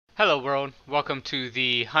Hello world, welcome to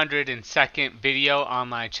the 102nd video on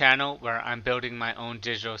my channel where I'm building my own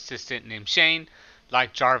digital assistant named Shane,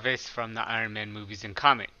 like Jarvis from the Iron Man movies and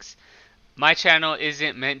comics. My channel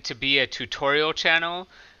isn't meant to be a tutorial channel,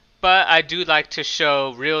 but I do like to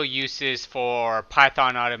show real uses for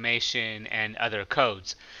Python automation and other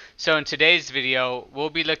codes. So in today's video,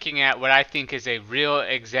 we'll be looking at what I think is a real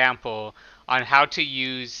example on how to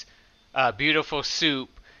use BeautifulSoup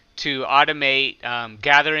to automate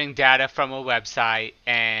gathering data from a website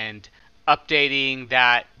and updating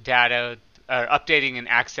that data or updating an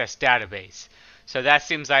access database. So that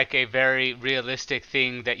seems like a very realistic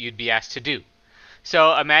thing that you'd be asked to do.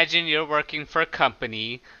 So imagine you're working for a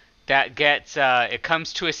company that gets it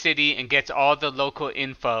comes to a city and gets all the local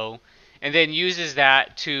info and then uses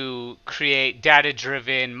that to create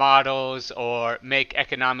data-driven models or make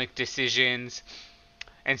economic decisions.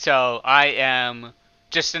 And so I am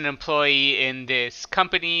just an employee in this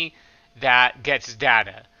company that gets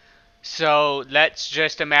data. So let's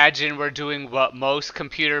just imagine we're doing what most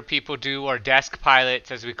computer people do, or desk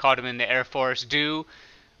pilots as we called them in the Air Force do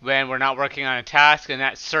when we're not working on a task, and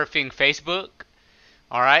that's surfing Facebook.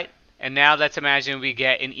 Alright, and now let's imagine we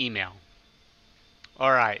get an email.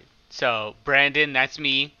 Alright, so Brandon, that's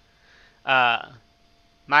me.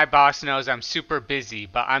 My boss knows I'm super busy,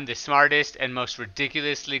 but I'm the smartest and most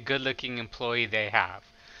ridiculously good-looking employee they have.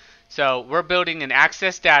 So we're building an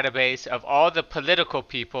access database of all the political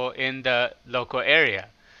people in the local area.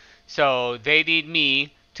 So they need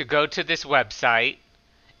me to go to this website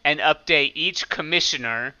and update each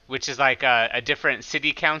commissioner, which is like a different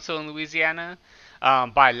city council in Louisiana,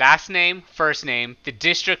 by last name, first name, the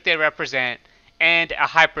district they represent, and a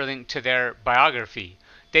hyperlink to their biography.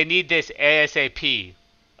 They need this ASAP.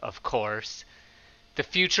 Of course. The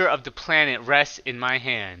future of the planet rests in my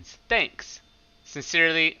hands. Thanks.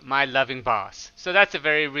 Sincerely, my loving boss. So that's a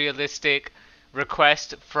very realistic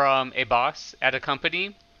request from a boss at a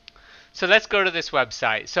company. So let's go to this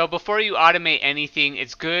website. So before you automate anything,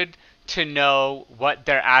 it's good to know what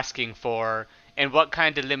they're asking for and what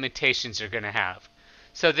kind of limitations you're going to have.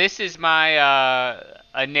 So this is my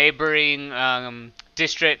a neighboring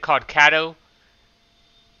district called Caddo.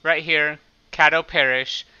 Right here, Caddo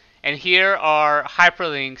Parish. And here are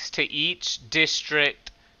hyperlinks to each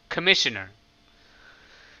district commissioner.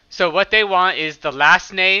 So what they want is the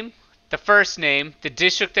last name, the first name, the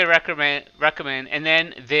district they recommend, and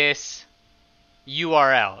then this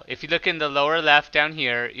URL. If you look in the lower left down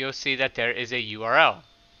here, you'll see that there is a URL.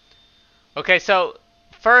 Okay, so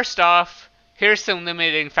first off, here's some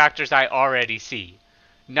limiting factors I already see.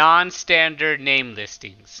 Non-standard name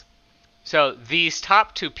listings. So these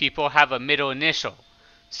top two people have a middle initial.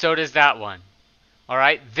 So does that one.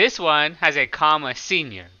 Alright, this one has a comma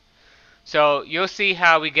senior. So you'll see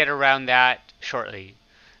how we get around that shortly.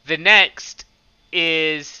 The next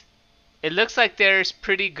is, it looks like there's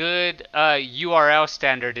pretty good URL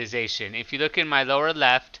standardization. If you look in my lower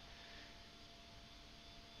left,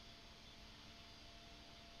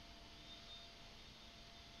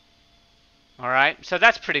 alright, so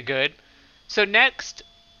that's pretty good. So next,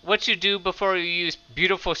 what you do before you use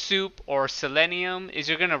BeautifulSoup or Selenium is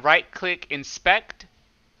you're going to right click inspect,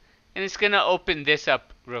 and it's going to open this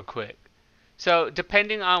up real quick. So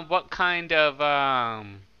depending on what kind of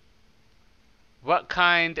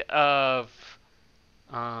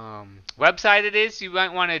website it is, you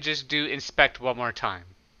might want to just do inspect one more time.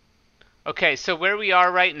 Okay, so where we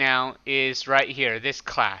are right now is right here, this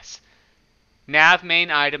class. Nav main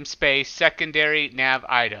item space secondary nav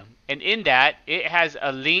item, and in that it has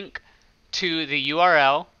a link to the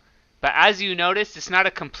URL, but as you notice, it's not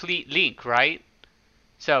a complete link, right?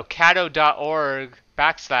 So caddo.org /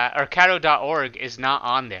 caddo.org is not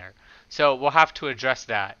on there, so we'll have to address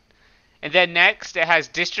that. And then next it has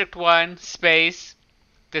district 1 space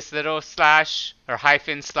this little slash or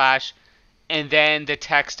hyphen slash and then the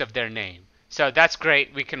text of their name. So that's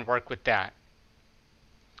great, we can work with that.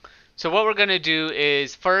 So what we're going to do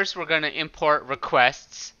is first we're going to import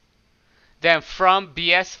requests. Then from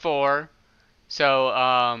BS4,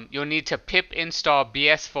 so you'll need to pip install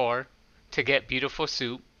BS4 to get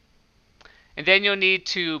BeautifulSoup. And then you'll need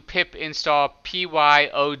to pip install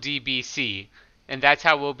PYODBC. And that's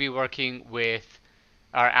how we'll be working with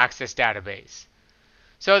our access database.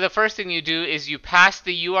 So the first thing you do is you pass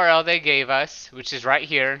the URL they gave us, which is right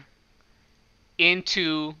here,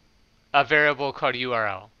 into a variable called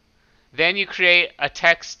URL. Then you create a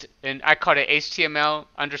text, and I call it HTML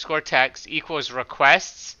underscore text equals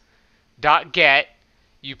requests dot get.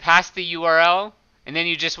 You pass the URL, and then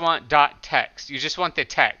you just want dot text. You just want the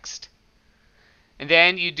text. And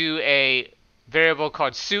then you do a variable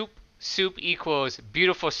called soup soup equals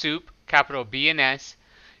beautiful soup, capital B and S.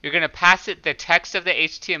 You're going to pass it the text of the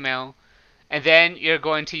HTML, and then you're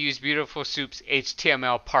going to use Beautiful Soup's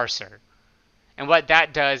HTML parser. And what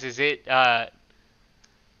that does is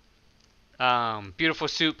Beautiful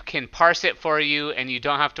Soup can parse it for you, and you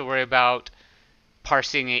don't have to worry about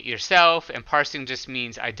parsing it yourself. And parsing just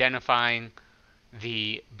means identifying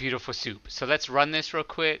the Beautiful Soup. So let's run this real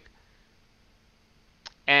quick.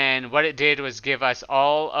 And what it did was give us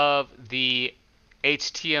all of the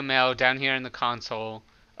HTML down here in the console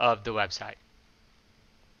of the website.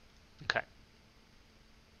 Okay.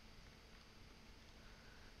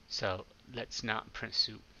 So let's not print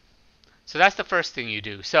soup. So that's the first thing you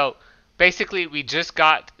do. So basically we just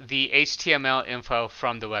got the HTML info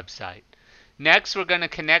from the website. Next we're going to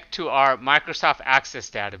connect to our Microsoft Access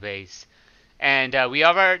database. And we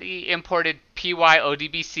already imported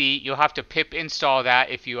PyODBC. You'll have to pip install that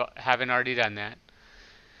if you haven't already done that.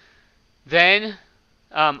 Then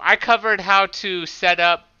I covered how to set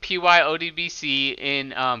up PyODBC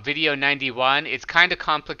in video 91. It's kind of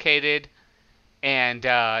complicated, and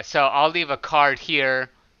so I'll leave a card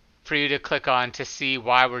here for you to click on to see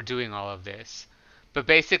why we're doing all of this. But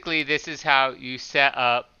basically this is how you set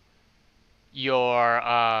up your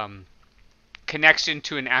connection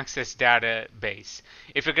to an Access database.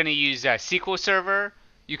 If you're going to use a SQL Server,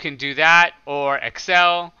 you can do that, or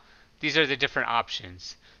Excel. These are the different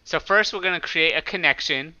options. So first we're going to create a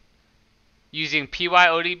connection using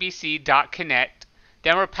pyodbc.connect.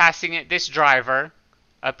 Then we're passing it this driver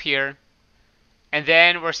up here. And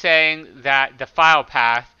then we're saying that the file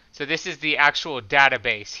path, so this is the actual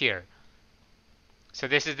database here. So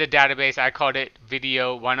this is the database. I called it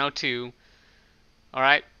video 102. All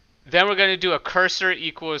right. Then we're going to do a cursor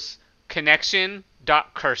equals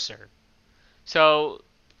connection.cursor. So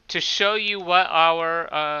to show you what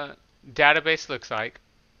our database looks like,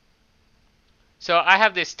 so I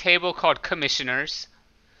have this table called commissioners,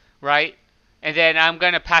 right? And then I'm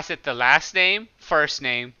going to pass it the last name, first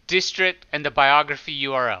name, district, and the biography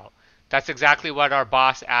URL. That's exactly what our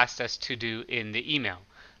boss asked us to do in the email.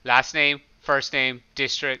 Last name, first name,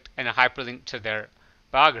 district, and a hyperlink to their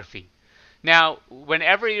biography. Now,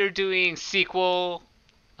 whenever you're doing SQL,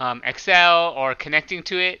 Excel, or connecting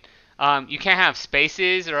to it, you can't have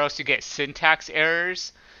spaces or else you get syntax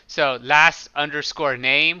errors. So last underscore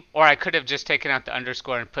name, or I could have just taken out the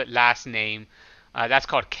underscore and put last name. That's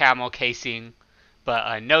called camel casing,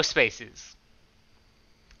 but no spaces.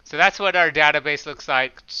 So that's what our database looks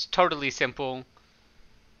like. It's totally simple.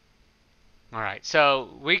 All right, so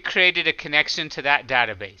we created a connection to that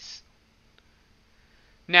database.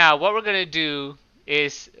 Now what we're going to do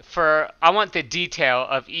is I want the detail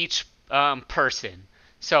of each person.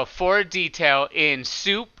 So for detail in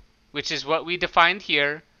soup, which is what we defined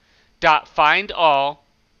here, dot find all.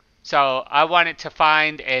 So I want it to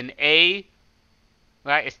find an A,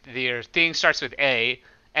 right? Your thing starts with A,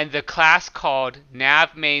 and the class called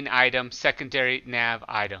nav main item secondary nav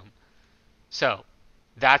item. So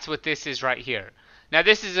that's what this is right here. Now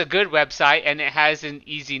this is a good website and it has an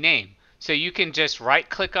easy name. So you can just right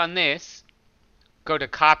click on this, go to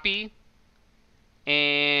copy,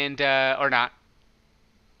 and or not.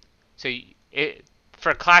 So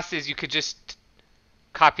for classes you could just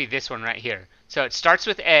copy this one right here. So it starts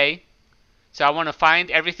with A. So I want to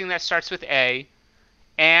find everything that starts with A,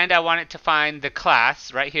 and I want it to find the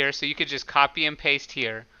class right here. So you could just copy and paste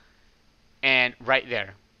here and right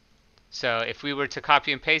there. So if we were to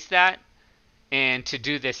copy and paste that, and to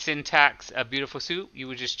do the syntax of Beautiful Soup, you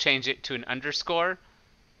would just change it to an underscore,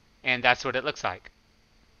 and that's what it looks like.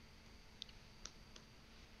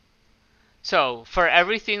 So for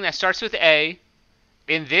everything that starts with A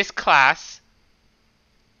in this class,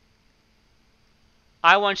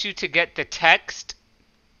 I want you to get the text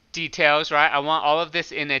details, right? I want all of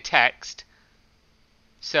this in a text.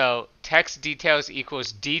 So text details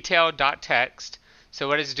equals detail.text. So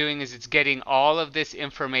what it's doing is it's getting all of this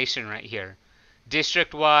information right here.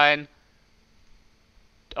 District 1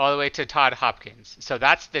 all the way to Todd Hopkins. So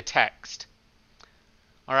that's the text.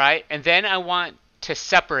 All right, and then I want to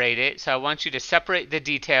separate it. So I want you to separate the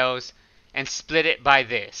details and split it by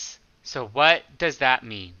this. So what does that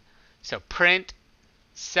mean? So print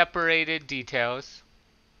separated details.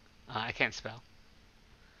 I can't spell.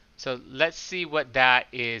 So let's see what that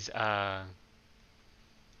is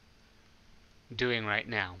doing right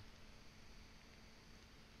now.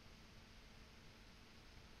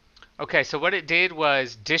 Okay, so what it did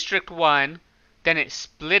was district 1, then it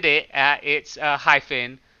split it at its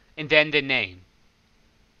hyphen, and then the name.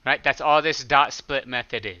 Right? That's all this dot split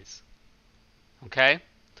method is. Okay?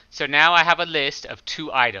 So now I have a list of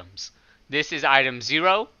 2 items. This is item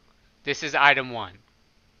 0, This is item 1.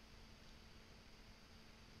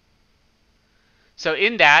 So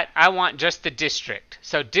in that, I want just the district.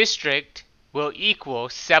 So district will equal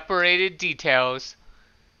separated details,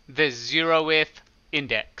 the 0th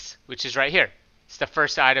index, which is right here. It's the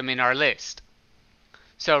first item in our list.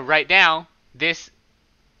 So right now, this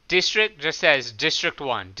district just says district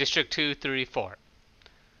 1, district 2, 3, 4.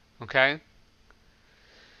 Okay?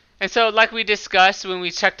 And so like we discussed when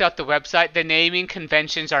we checked out the website, the naming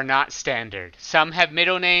conventions are not standard. Some have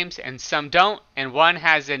middle names and some don't, and one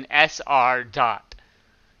has an SR dot.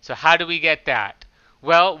 So how do we get that?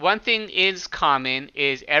 Well, one thing is common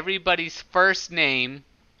is everybody's first name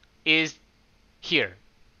is here.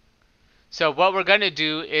 So what we're going to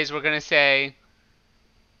do is we're going to say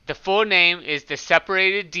the full name is the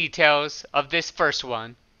separated details of this first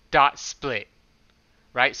one dot split.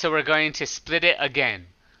 Right? So we're going to split it again.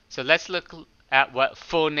 So let's look at what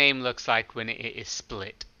full name looks like when it is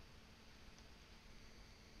split.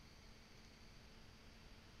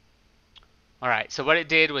 Alright, so what it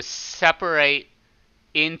did was separate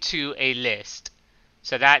into a list.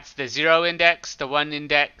 So that's the 0 index, the 1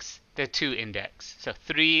 index, the 2 index. So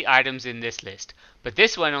 3 items in this list. But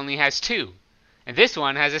this one only has 2. And this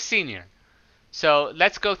one has a senior. So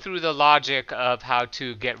let's go through the logic of how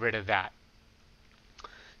to get rid of that.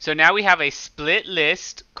 So now we have a split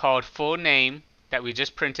list called full name that we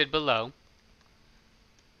just printed below.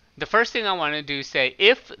 The first thing I want to do is say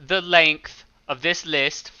if the length of this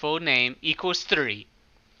list, full name, equals 3.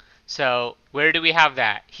 So where do we have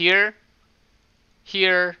that? Here,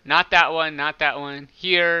 here, not that one,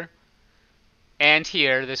 here, and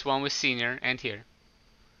here. This one was senior, and here.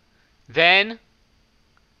 Then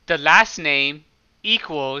the last name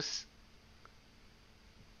equals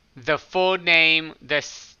the full name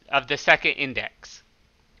of the second index,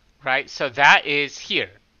 right? So that is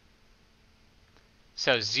here.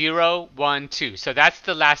 So 0, 1, 2. So that's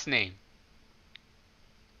the last name.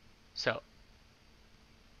 So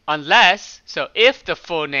unless, so if the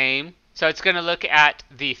full name, so it's going to look at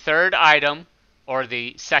the third item or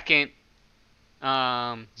the second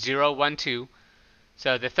 0, 1, 2.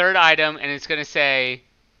 So the third item, and it's going to say,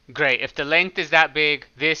 great, if the length is that big,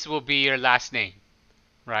 this will be your last name,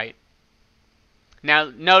 right? Now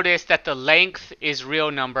notice that the length is real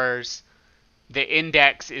numbers, the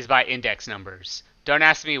index is by index numbers. Don't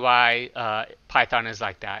ask me why Python is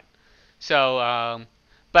like that. So,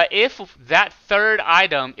 but if that third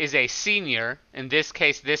item is a senior, in this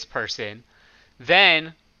case this person,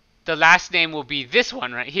 then the last name will be this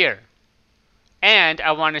one right here. And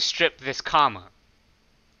I want to strip this comma.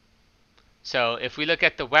 So if we look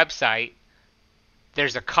at the website,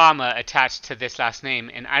 there's a comma attached to this last name,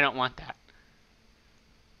 and I don't want that.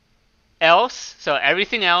 Else, so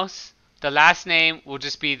everything else, the last name will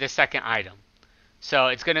just be the second item. So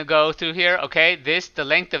it's going to go through here. Okay, the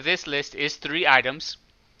length of this list is 3 items.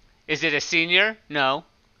 Is it a senior? No.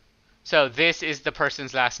 So this is the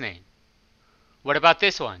person's last name. What about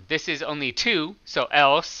this one? This is only 2, so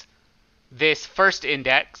else this first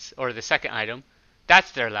index, or the second item,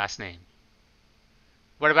 that's their last name.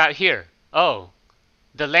 What about here? Oh,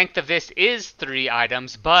 the length of this is 3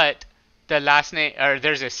 items, but the last name, or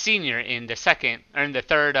there's a senior in the second, or in the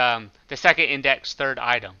third, the second index, third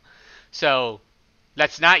item. So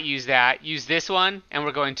let's not use that. Use this one, and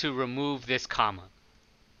we're going to remove this comma.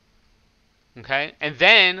 Okay, and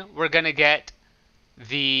then we're going to get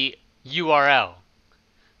the URL.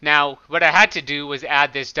 Now, what I had to do was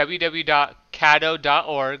add this www.cado.org,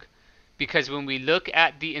 because when we look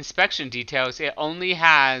at the inspection details, it only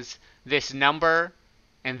has this number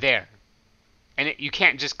and there. And you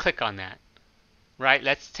can't just click on that. Right?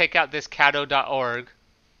 Let's take out this cado.org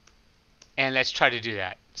and let's try to do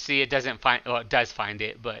that. See, it doesn't find, well, it does find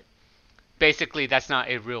it, but basically that's not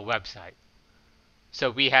a real website.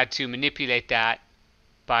 So we had to manipulate that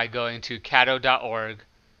by going to cado.org,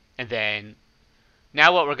 and then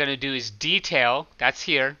now what we're going to do is detail, that's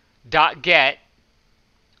here, .get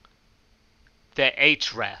the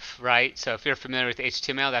href, right? So if you're familiar with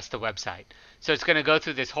HTML, that's the website. So it's going to go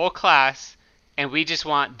through this whole class, and we just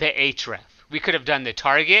want the href. We could have done the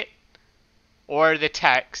target or the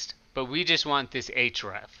text, but we just want this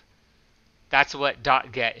href. That's what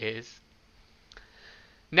 .get is.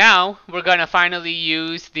 Now we're going to finally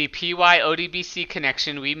use the PyODBC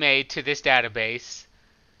connection we made to this database.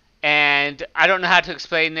 And I don't know how to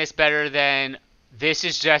explain this better than this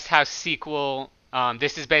is just how SQL,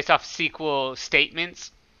 this is based off SQL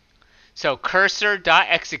statements. So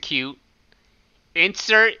cursor.execute,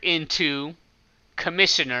 insert into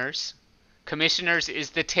commissioners. Commissioners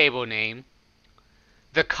is the table name.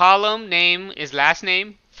 The column name is last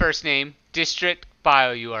name, first name, district,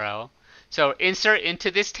 bio URL. So insert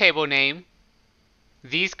into this table name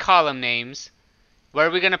these column names. Where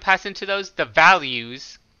are we going to pass into those? The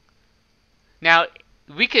values. Now,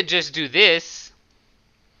 we could just do this.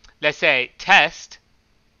 Let's say test,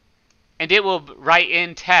 and it will write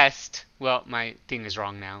in test. Well, my thing is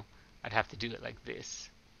wrong now. I'd have to do it like this.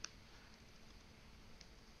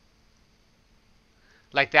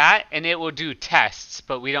 Like that, and it will do tests,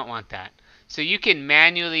 but we don't want that. So you can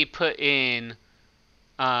manually put in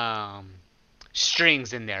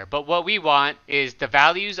strings in there. But what we want is the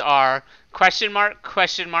values are question mark,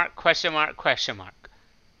 question mark, question mark, question mark.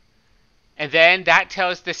 And then that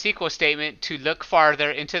tells the SQL statement to look farther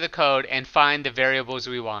into the code and find the variables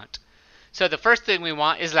we want. So the first thing we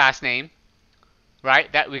want is last name,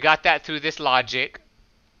 right? That we got that through this logic.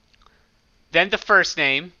 Then the first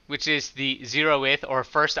name, which is the 0th or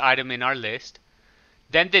first item in our list.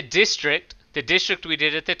 Then the district we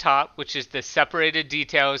did at the top, which is the separated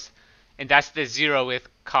details, and that's the 0th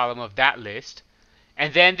column of that list.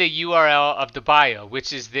 And then the URL of the bio,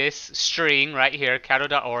 which is this string right here,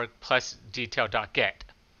 cattle.org plus detail.get.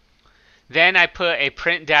 Then I put a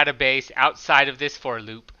print database outside of this for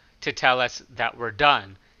loop to tell us that we're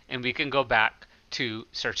done, and we can go back to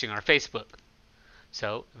searching our Facebook.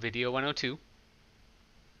 So video 102.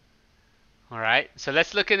 Alright, so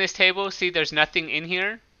let's look in this table. See, there's nothing in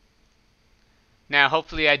here. Now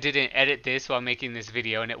hopefully I didn't edit this while making this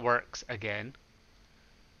video and it works again.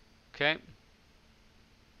 Okay.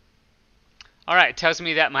 Alright, it tells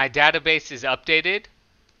me that my database is updated.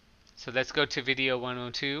 So let's go to video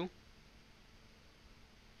 102.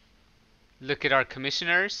 Look at our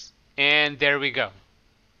commissioners, and there we go.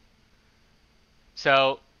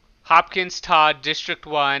 So Hopkins Todd District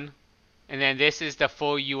 1, and then this is the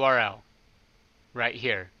full URL right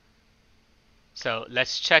here. So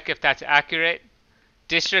let's check if that's accurate.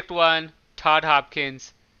 District 1, Todd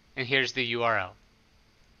Hopkins, and here's the URL.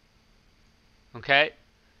 Okay.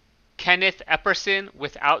 Kenneth Epperson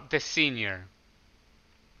without the senior.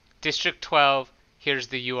 District 12, here's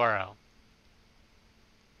the URL.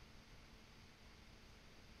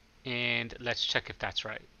 And let's check if that's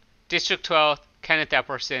right. District 12, Kenneth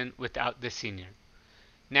Epperson without the senior.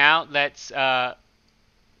 Now let's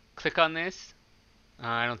click on this.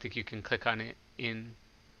 I don't think you can click on it in...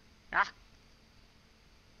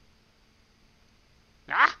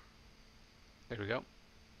 There we go.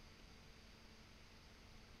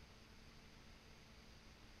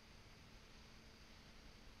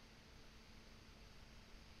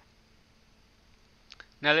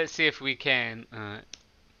 Now let's see if we can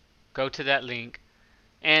go to that link,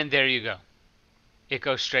 and there you go. It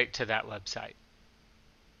goes straight to that website.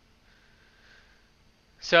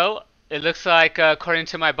 So it looks like, according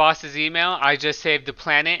to my boss's email, I just saved the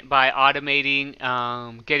planet by automating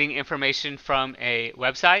getting information from a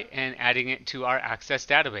website and adding it to our Access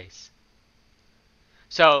database.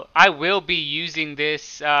 So I will be using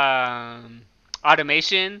this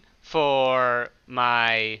automation for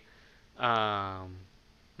my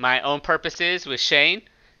my own purposes with Shane.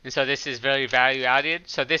 And so this is very value added.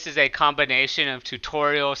 So this is a combination of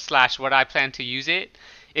tutorial / what I plan to use it.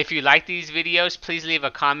 If you like these videos, please leave a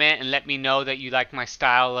comment and let me know that you like my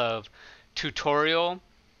style of tutorial.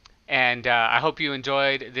 And I hope you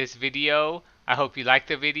enjoyed this video. I hope you liked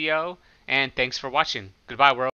the video. And thanks for watching. Goodbye, world.